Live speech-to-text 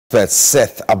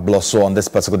Seth Abloso on this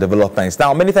particular development.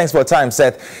 Now, many thanks for your time,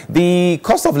 Seth. The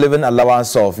cost of living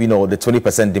allowance of, the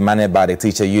 20% demanded by the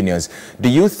teacher unions, do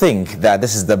you think that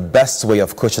this is the best way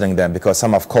of cushioning them? Because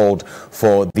some have called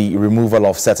for the removal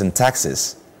of certain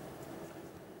taxes.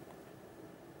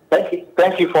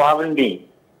 Thank you for having me.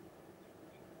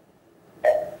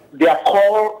 Their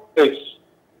call is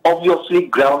obviously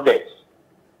grounded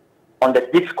on the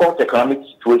difficult economic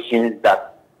situations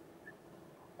that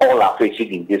all are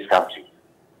facing in this country,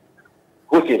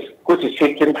 which is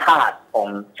hitting hard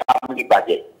on family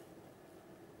budget.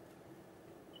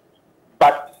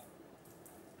 But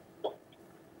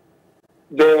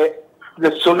the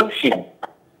solution,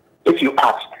 if you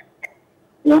ask,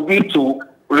 will be to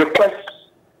request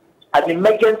an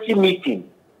emergency meeting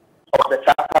of the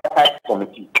tripartite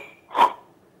committee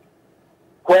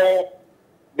where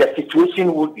the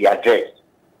situation would be addressed.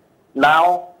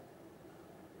 Now,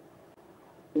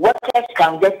 workers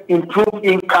can get improved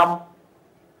income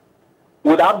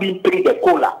without being paid a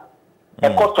COLA,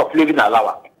 a cost of living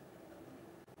allowance.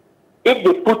 If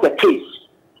they put a case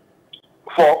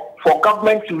for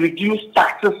government to reduce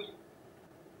taxes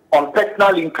on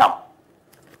personal income,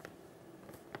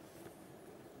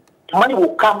 money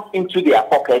will come into their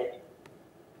pocket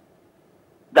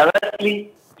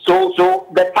directly, so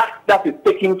the tax that is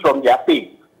taken from their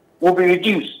pay will be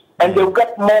reduced and they will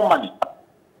get more money.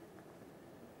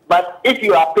 But if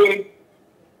you are paid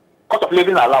cost of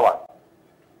living allowance,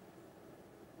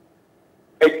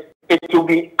 it will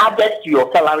be added to your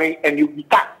salary and you'll be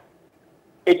taxed.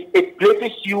 It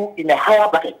places you in a higher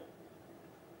bracket.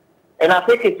 And I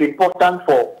think it's important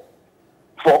for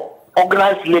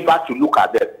organized labor to look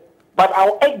at this. But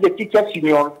I'll urge the teachers'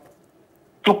 union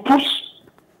to push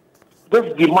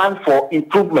this demand for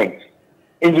improvement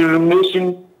in the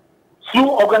remuneration through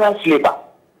organized labor.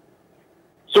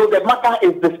 So the matter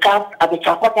is discussed at the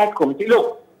tripartite committee.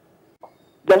 Look,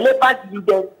 the labor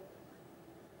leaders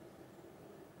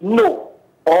know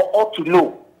or ought to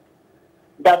know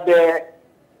that the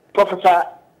Professor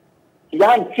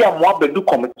Yan Tiamwabedu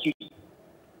committee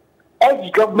urged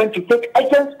the government to take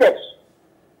urgent steps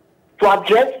to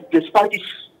address disparities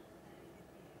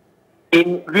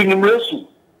in remuneration,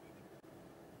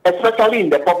 especially in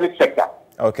the public sector.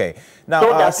 Okay.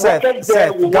 Now, Seth,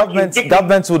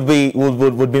 governments would be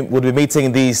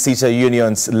meeting these teacher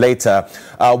unions later.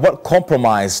 What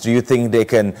compromise do you think they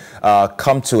can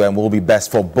come to and will be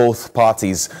best for both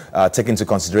parties, taking into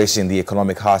consideration the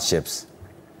economic hardships?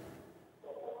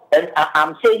 And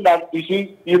I'm saying that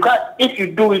you can't. If you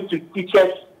do it to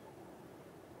teachers,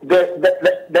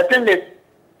 the thing is,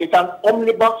 it's an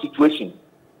omnibus situation.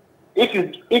 If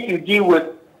you deal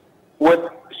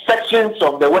with sections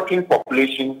of the working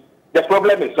population, the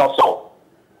problem is not solved.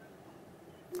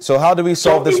 So how do we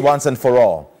solve this once and for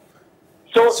all?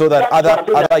 So that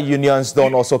other unions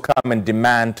don't also come and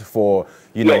demand for,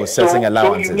 certain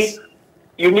allowances. So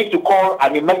you need to call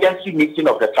an emergency meeting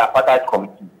of the tripartite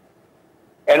committee.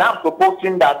 And I'm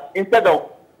proposing that instead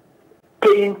of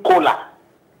paying COLA,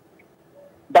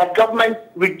 that government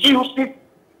reduces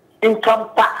income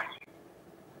tax.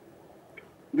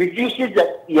 Reduces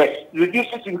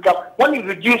income. When you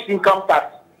reduce income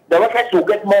tax, the workers will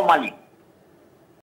get more money.